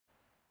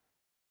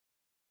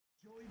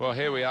Well,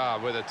 here we are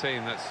with a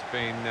team that's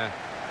been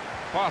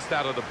fast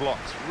out of the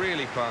blocks,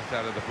 really fast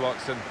out of the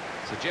blocks, and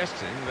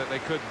suggesting that they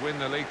could win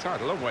the league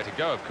title. A long way to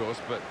go, of course,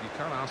 but you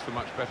can't ask for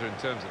much better in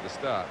terms of the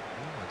start.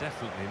 No,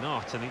 definitely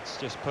not, and it's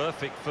just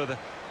perfect for the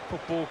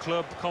football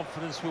club.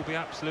 Confidence will be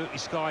absolutely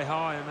sky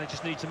high, and they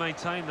just need to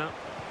maintain that.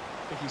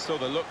 I think he saw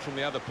the look from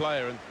the other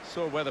player and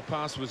saw where the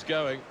pass was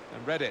going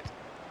and read it.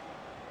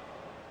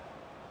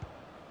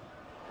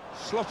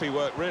 Sloppy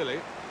work,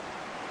 really.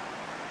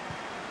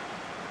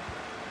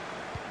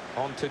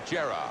 On to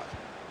Gerrard.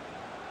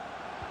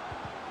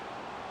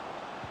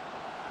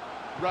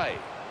 Ray.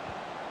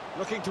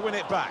 Looking to win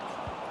it back.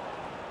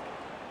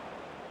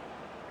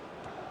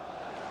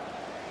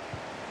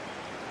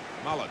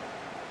 Mullen.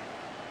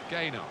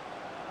 Gaynor.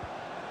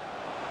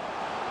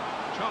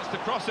 Chance to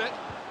cross it.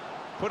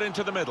 Put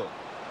into the middle.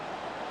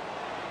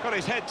 Got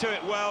his head to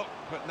it well,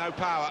 but no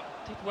power.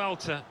 Did well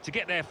to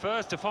get there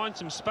first, to find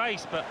some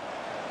space, but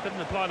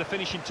couldn't apply the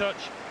finishing touch.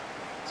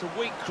 It's a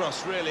weak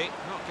cross, really,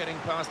 not getting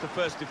past the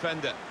first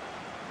defender.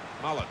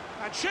 Mullen.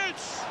 And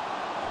shoots!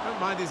 Don't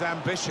mind his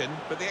ambition,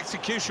 but the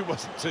execution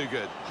wasn't too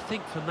good. I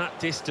think from that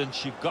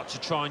distance, you've got to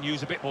try and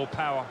use a bit more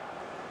power.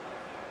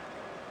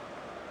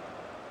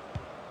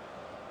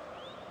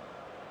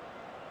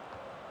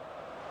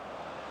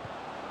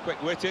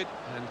 Quick-witted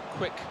and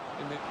quick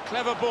in the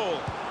clever ball.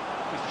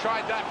 He's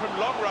tried that from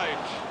long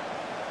range.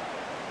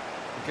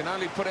 He can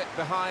only put it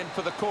behind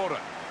for the corner.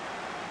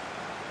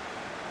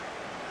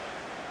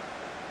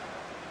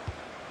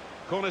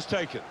 Corner's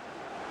taken.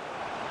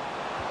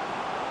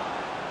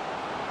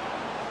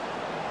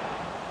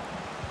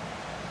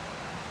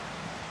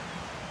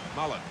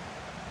 Mullen.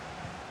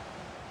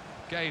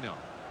 Gaynor.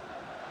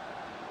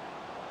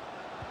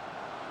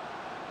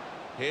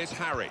 Here's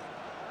Harry.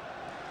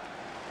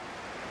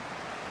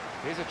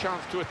 Here's a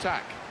chance to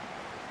attack.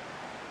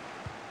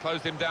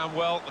 Closed him down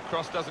well, the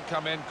cross doesn't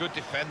come in, good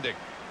defending.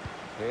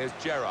 Here's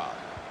Gerrard.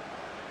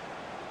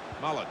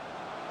 Mullen.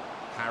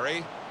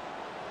 Harry.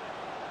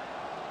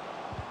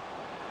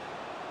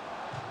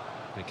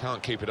 He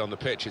can't keep it on the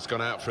pitch, it's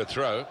gone out for a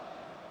throw.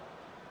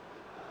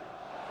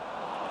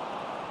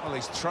 Well,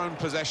 he's thrown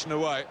possession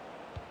away.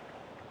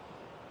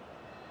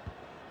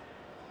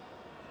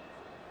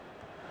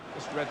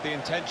 Just read the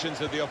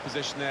intentions of the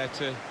opposition there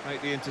to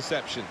make the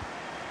interception.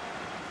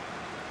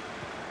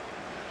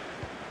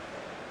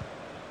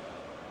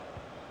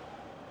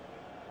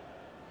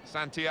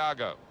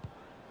 Santiago.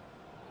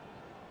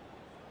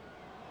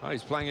 Oh,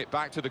 he's playing it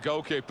back to the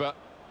goalkeeper.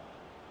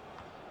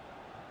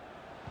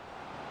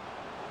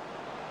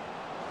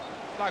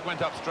 Flag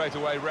went up straight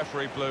away,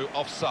 referee blew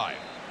offside.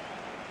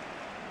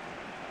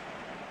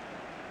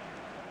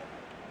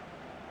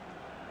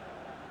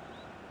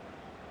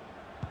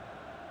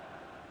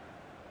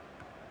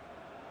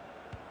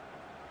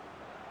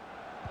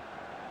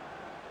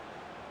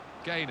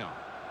 Gaynor.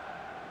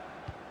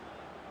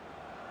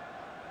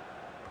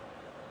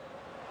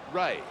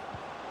 Ray.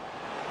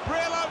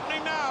 Real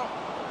opening now.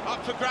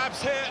 Up for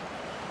grabs here.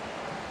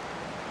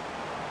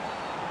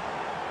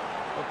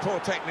 Well, poor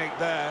technique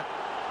there.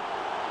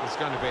 It's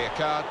going to be a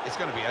card. It's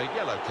going to be a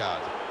yellow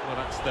card. Well,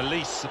 that's the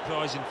least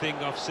surprising thing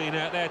I've seen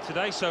out there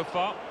today so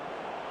far.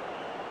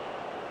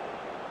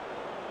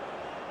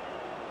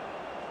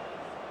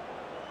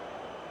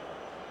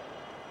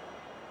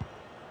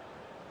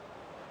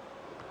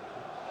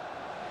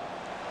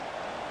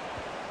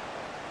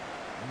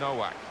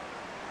 Nowak.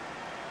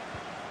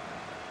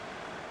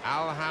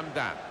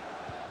 Al-Hamdan.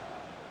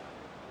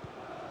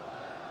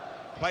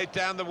 Played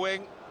down the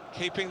wing,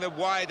 keeping the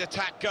wide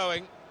attack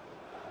going.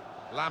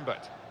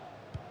 Lambert.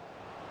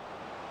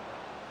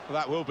 Well,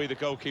 that will be the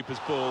goalkeeper's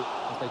ball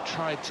as they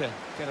tried to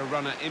get a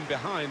runner in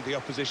behind the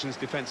opposition's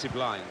defensive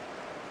line.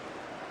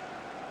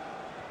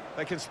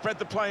 They can spread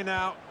the play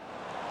now.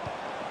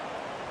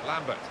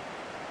 Lambert.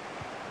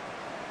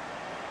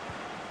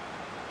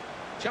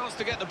 Chance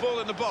to get the ball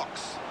in the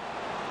box.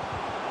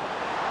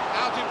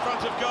 Out in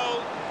front of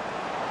goal.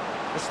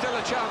 There's still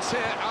a chance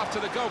here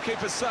after the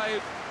goalkeeper's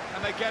save,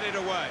 and they get it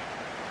away.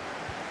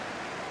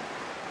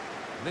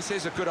 And this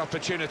is a good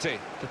opportunity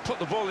to put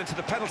the ball into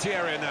the penalty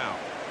area now.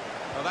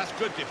 Well, that's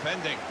good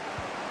defending.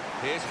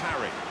 Here's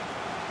Harry.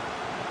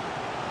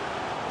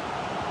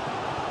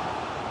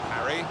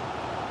 Harry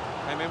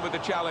came in with the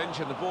challenge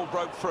and the ball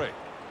broke free.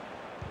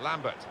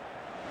 Lambert.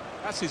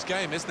 That's his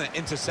game, isn't it?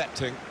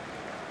 Intercepting.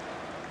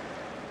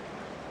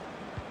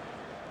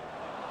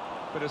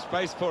 Bit of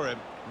space for him.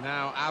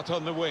 Now out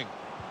on the wing.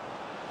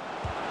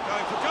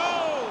 Going for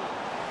goal!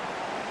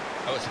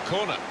 Oh, it's a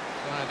corner.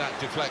 That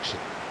deflection.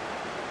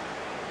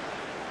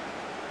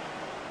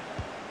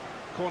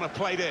 Corner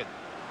played in.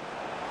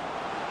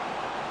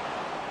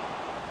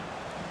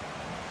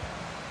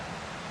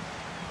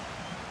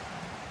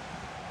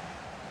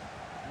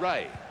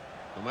 Ray.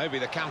 Well, maybe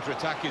the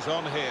counter-attack is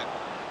on here.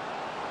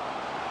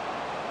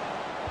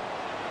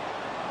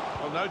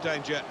 Well, no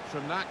danger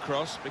from that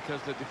cross because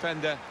the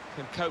defender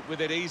can cope with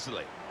it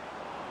easily.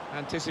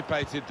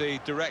 Anticipated the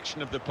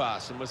direction of the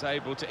pass and was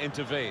able to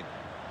intervene.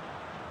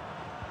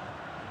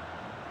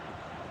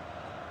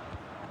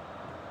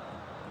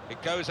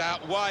 It goes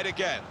out wide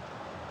again.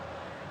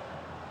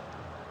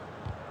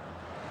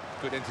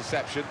 Good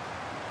interception.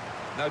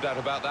 No doubt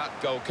about that.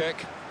 Goal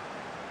kick.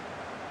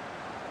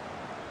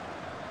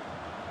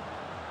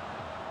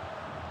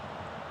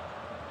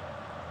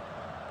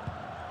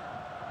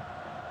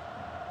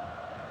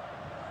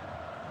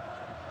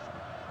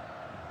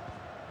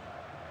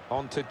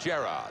 On to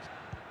Gerrard.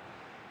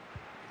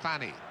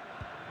 Fanny.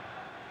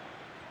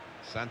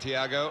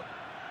 Santiago.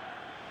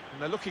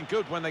 And they're looking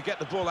good when they get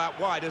the ball out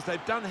wide, as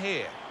they've done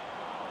here.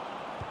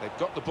 They've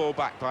got the ball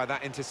back by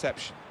that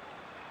interception.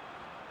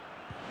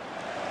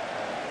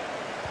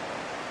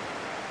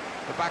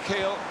 The back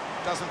heel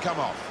doesn't come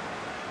off.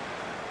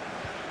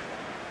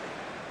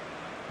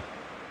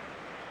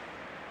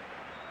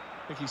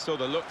 I think he saw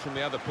the look from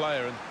the other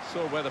player and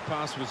saw where the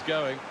pass was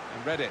going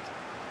and read it.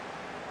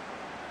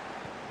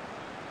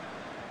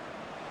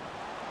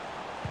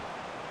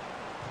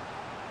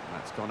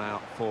 That's gone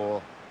out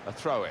for a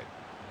throw-in.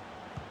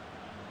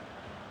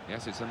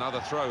 Yes, it's another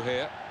throw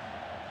here.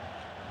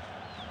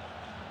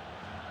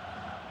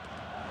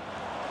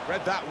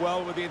 Read that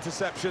well with the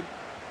interception.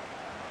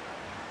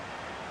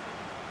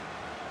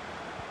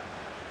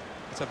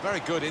 It's a very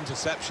good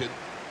interception.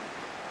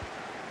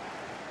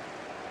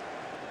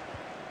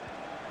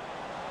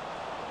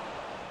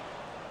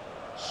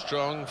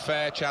 Strong,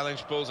 fair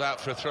challenge. Ball's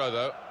out for a throw,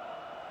 though.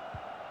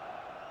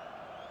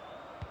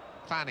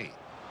 Fanny.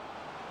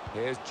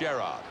 Here's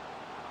Gerrard.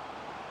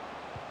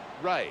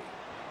 Ray.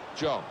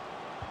 John.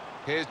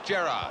 Here's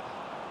Gerrard.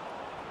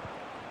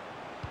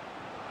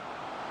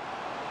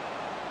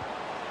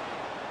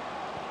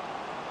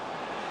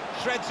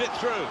 Threads it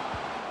through.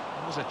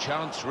 There was a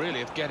chance,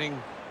 really, of getting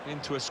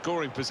into a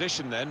scoring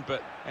position then,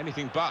 but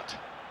anything but.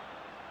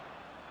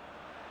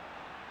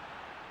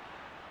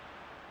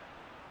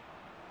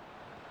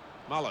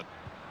 Mullen.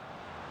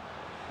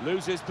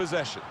 Loses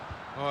possession.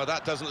 Oh,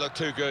 that doesn't look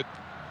too good.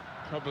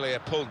 Probably a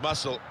pulled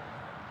muscle.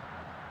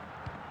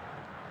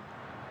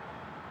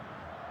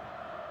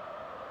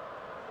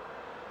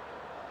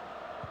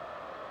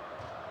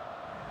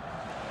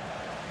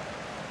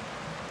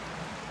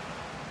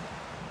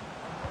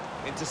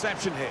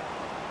 Interception here.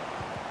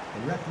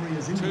 The referee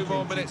has 2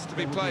 more minutes to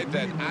be played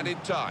then,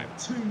 added time.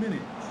 2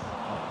 minutes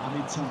of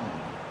added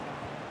time.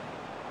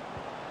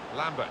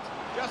 Lambert,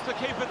 just to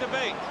keep at the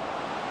beat.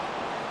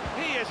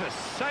 He is a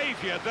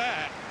saviour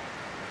there.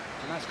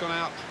 And that's gone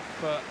out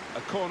for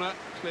a corner,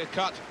 clear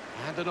cut,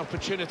 and an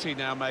opportunity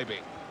now maybe.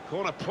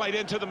 Corner played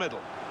into the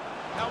middle.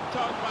 Helped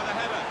on by the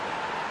header.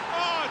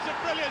 Oh, it's a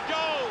brilliant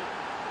goal!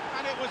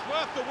 And it was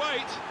worth the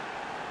wait.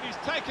 He's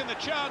taken the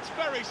chance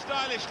very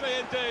stylishly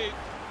indeed.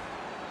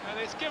 And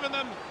it's given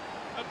them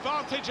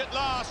advantage at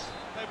last.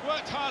 They've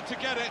worked hard to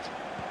get it,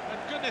 and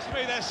goodness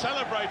me, they're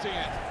celebrating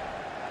it.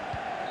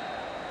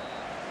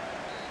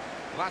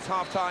 That's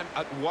half-time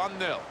at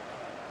 1-0.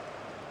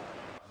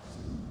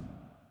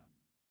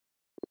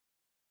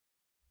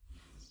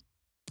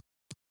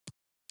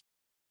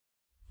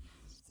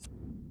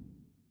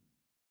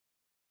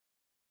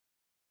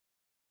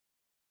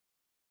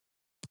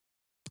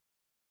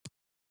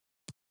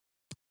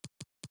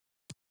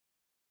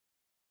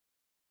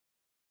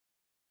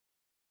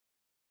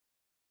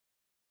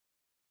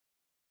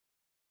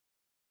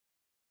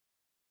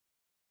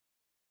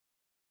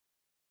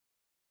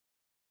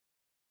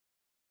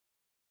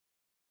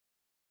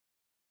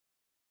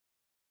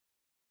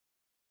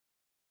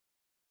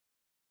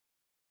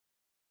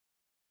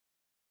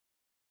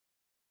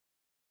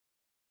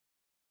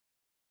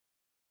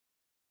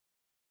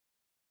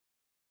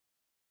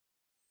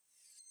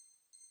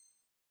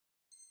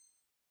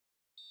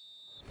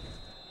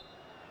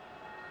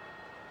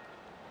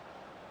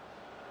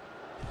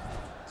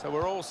 So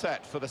we're all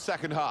set for the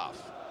second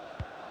half.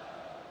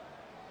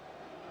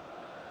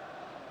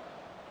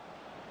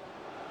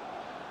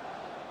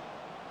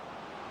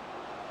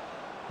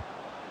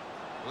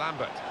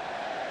 Lambert.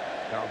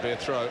 That'll be a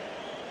throw.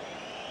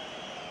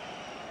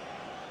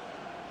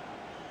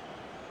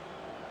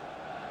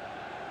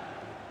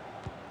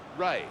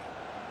 Ray.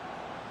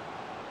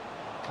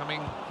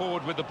 Coming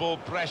forward with the ball,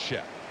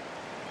 Brescia.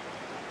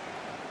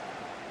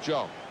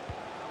 John.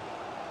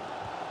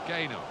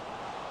 Gaino.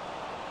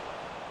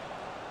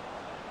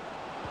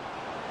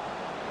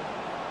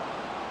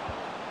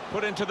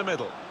 Put into the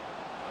middle.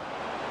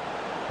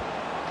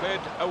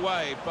 Cleared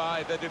away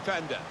by the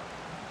defender.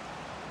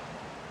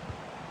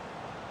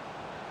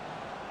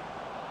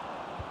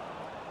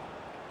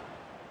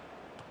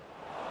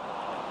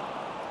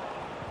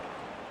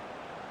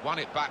 Won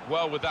it back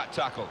well with that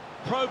tackle.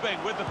 Probing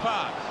with the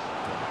pass.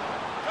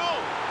 Goal!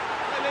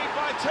 They lead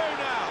by 2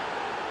 now.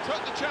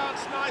 Took the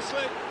chance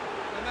nicely,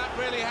 and that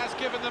really has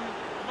given them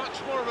much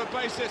more of a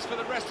basis for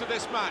the rest of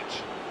this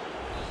match.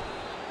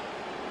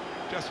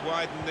 Just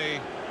widen the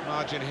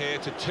margin here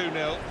to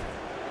 2-0.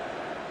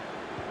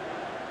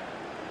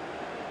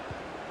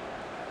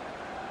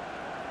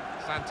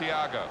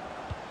 Santiago.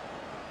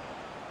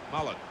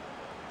 Mullen.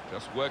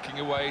 Just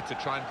working away to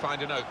try and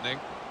find an opening.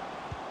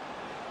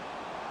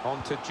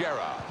 On to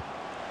Gerrard.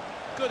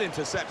 Good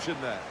interception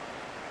there.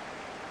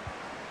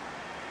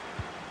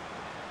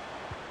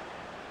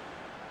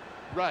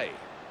 Ray.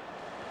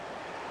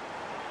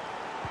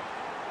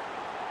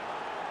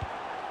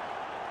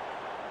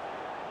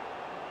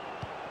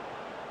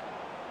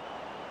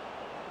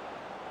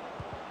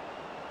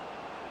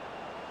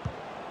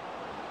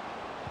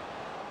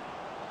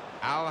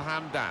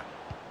 Al-Hamdan.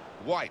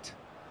 White.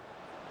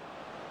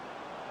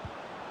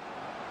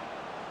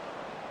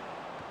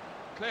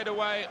 Cleared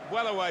away,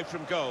 well away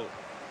from goal.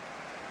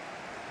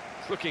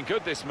 It's looking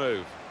good, this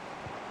move.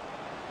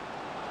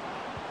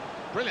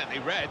 Brilliantly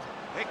read.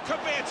 It could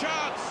be a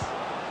chance.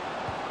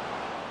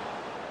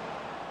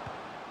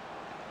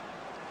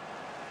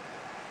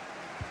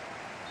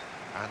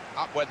 And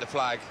up went the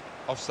flag.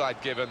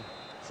 Offside given.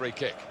 Free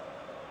kick.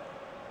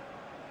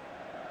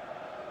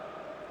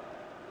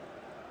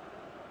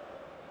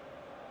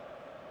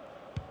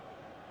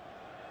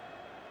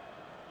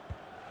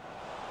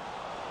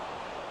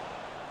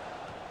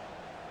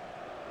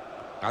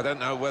 I don't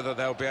know whether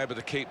they'll be able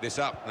to keep this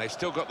up. They've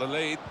still got the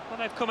lead. Well,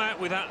 they've come out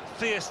with that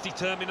fierce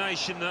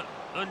determination that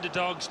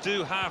underdogs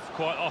do have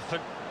quite often.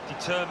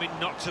 Determined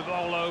not to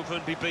roll over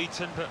and be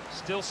beaten, but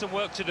still some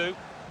work to do.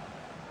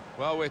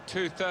 Well, we're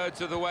two-thirds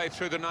of the way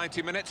through the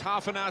 90 minutes,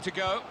 half an hour to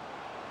go.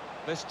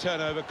 This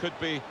turnover could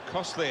be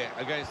costly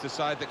against a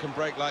side that can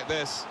break like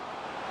this.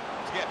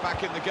 To get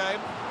back in the game.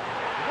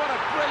 What a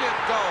brilliant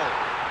goal!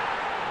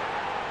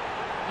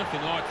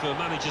 Nothing like for a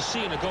manager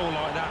seeing a goal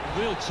like that.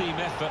 Real team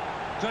effort.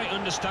 Great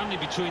understanding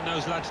between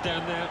those lads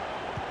down there.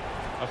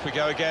 Off we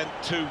go again,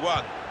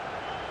 2-1.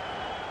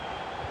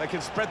 They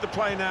can spread the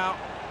play now.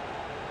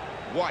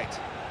 White.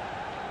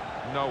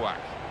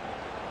 Nowak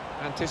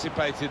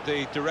anticipated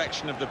the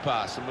direction of the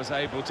pass and was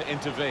able to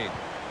intervene.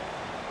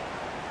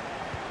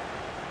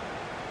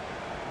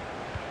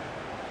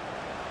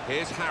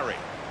 Here's Harry.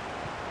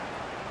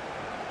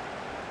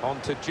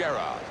 On to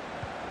Gerrard.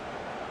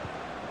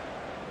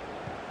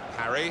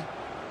 Harry.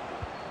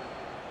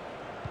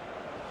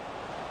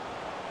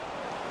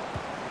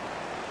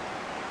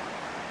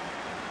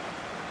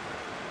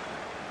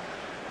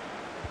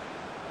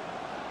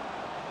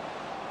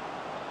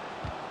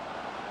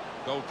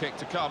 Goal kick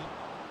to come.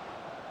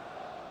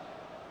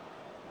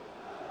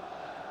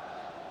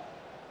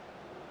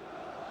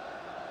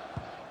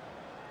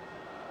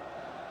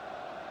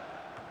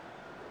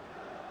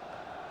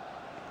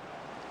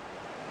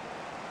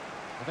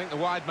 I think the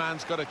wide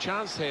man's got a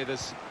chance here.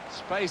 There's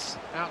space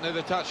out near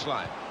the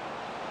touchline.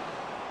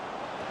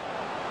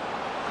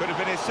 Could have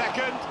been his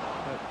second,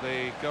 but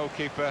the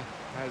goalkeeper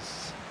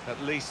has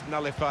at least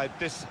nullified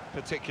this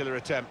particular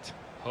attempt.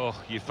 Oh,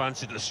 you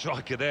fancied the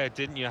striker there,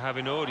 didn't you?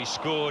 Having already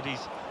scored,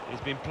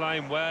 he's been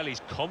playing well,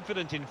 he's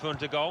confident in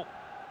front of goal.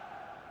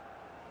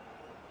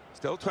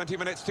 Still 20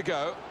 minutes to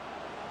go.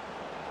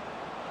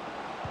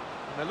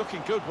 And they're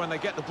looking good when they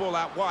get the ball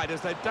out wide,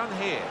 as they've done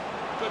here.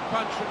 Good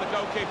punch from the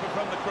goalkeeper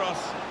from the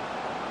cross.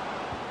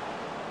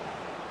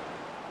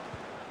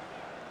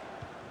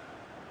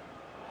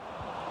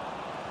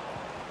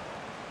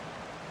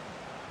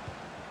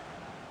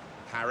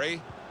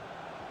 Harry.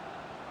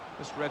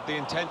 Just read the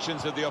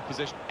intentions of the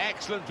opposition.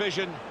 Excellent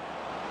vision.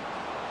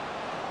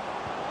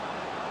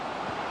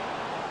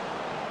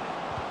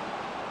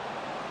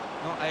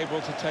 Not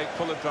able to take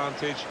full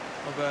advantage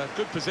of a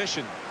good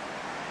position.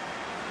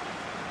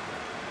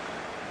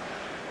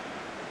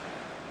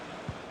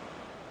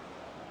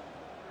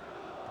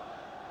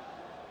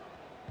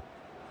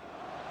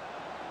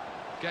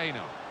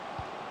 Gaynor.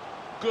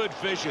 Good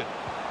vision.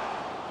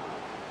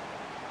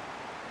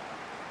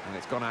 And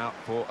it's gone out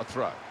for a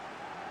throw.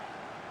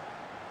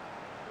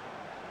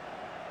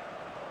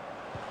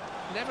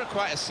 Never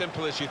quite as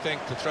simple as you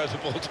think to throw the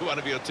ball to one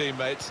of your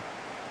teammates.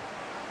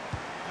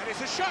 And it's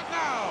a shot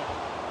now!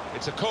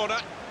 It's a corner,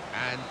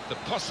 and the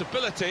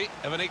possibility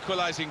of an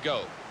equalising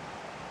goal.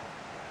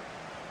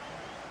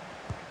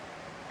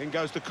 In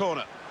goes the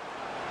corner.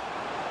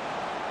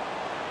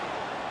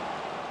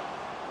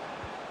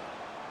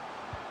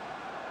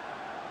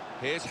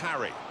 Here's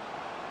Harry.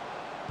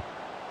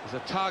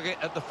 There's a target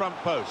at the front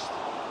post.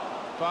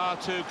 Far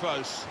too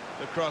close,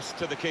 the cross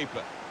to the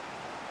keeper.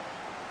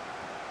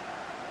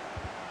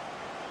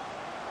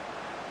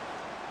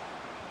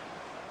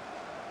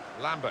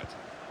 Lambert.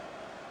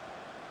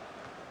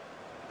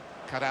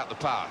 Cut out the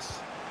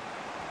pass.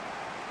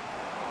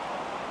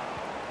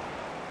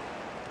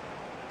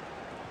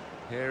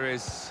 Here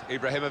is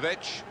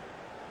Ibrahimovic.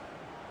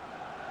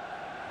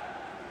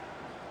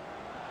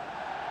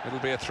 It'll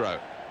be a throw.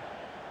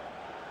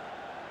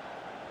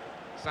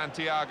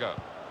 Santiago.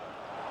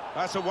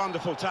 That's a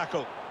wonderful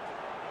tackle.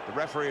 The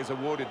referee has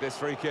awarded this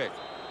free kick.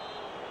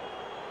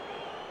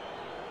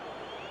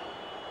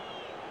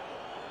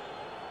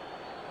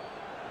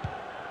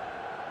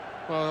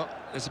 Well,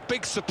 there's a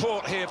big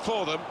support here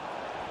for them,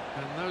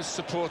 and those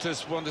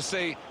supporters want to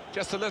see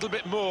just a little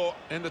bit more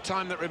in the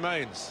time that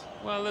remains.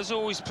 Well, there's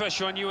always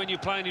pressure on you when you're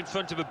playing in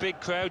front of a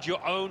big crowd,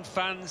 your own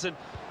fans, and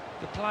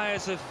the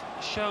players have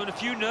shown a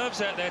few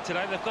nerves out there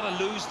today. They've got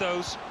to lose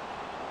those.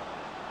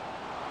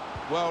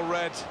 Well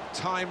read,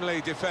 timely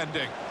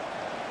defending.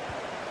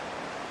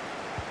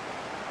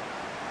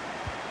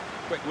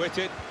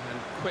 quick-witted and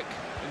quick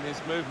in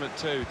his movement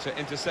too to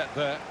intercept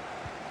there.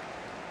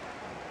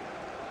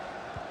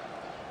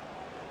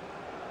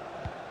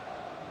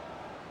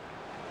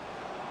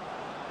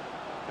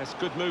 That's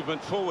good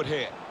movement forward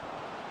here.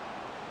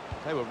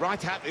 They were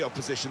right at the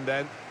opposition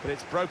then, but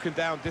it's broken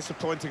down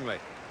disappointingly.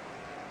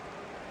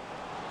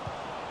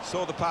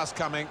 Saw the pass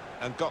coming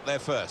and got there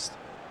first.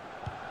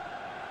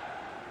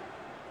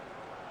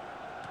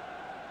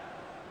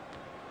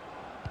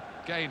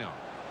 Gaynor.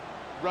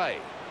 Ray.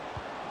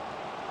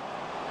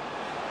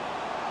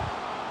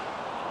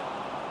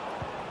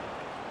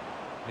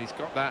 He's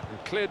got that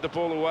and cleared the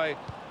ball away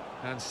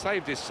and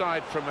saved his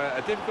side from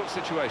a difficult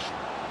situation.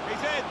 He's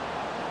in.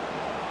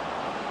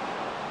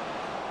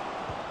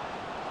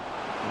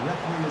 The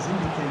referee has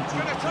indicated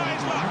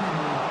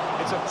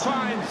It's a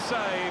fine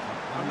save.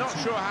 I'm not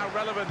sure how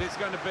relevant it's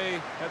going to be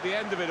at the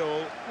end of it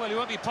all. Well, he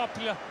won't be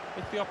popular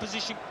if the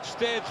opposition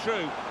Steered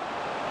through.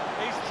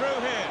 He's through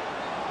here.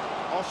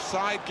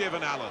 Offside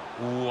given, Alan.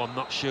 Oh, I'm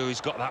not sure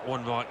he's got that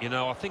one right, you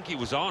know. I think he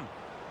was on.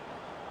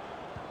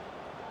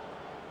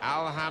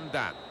 Al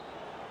Hamdan.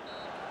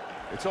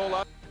 It's all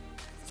up.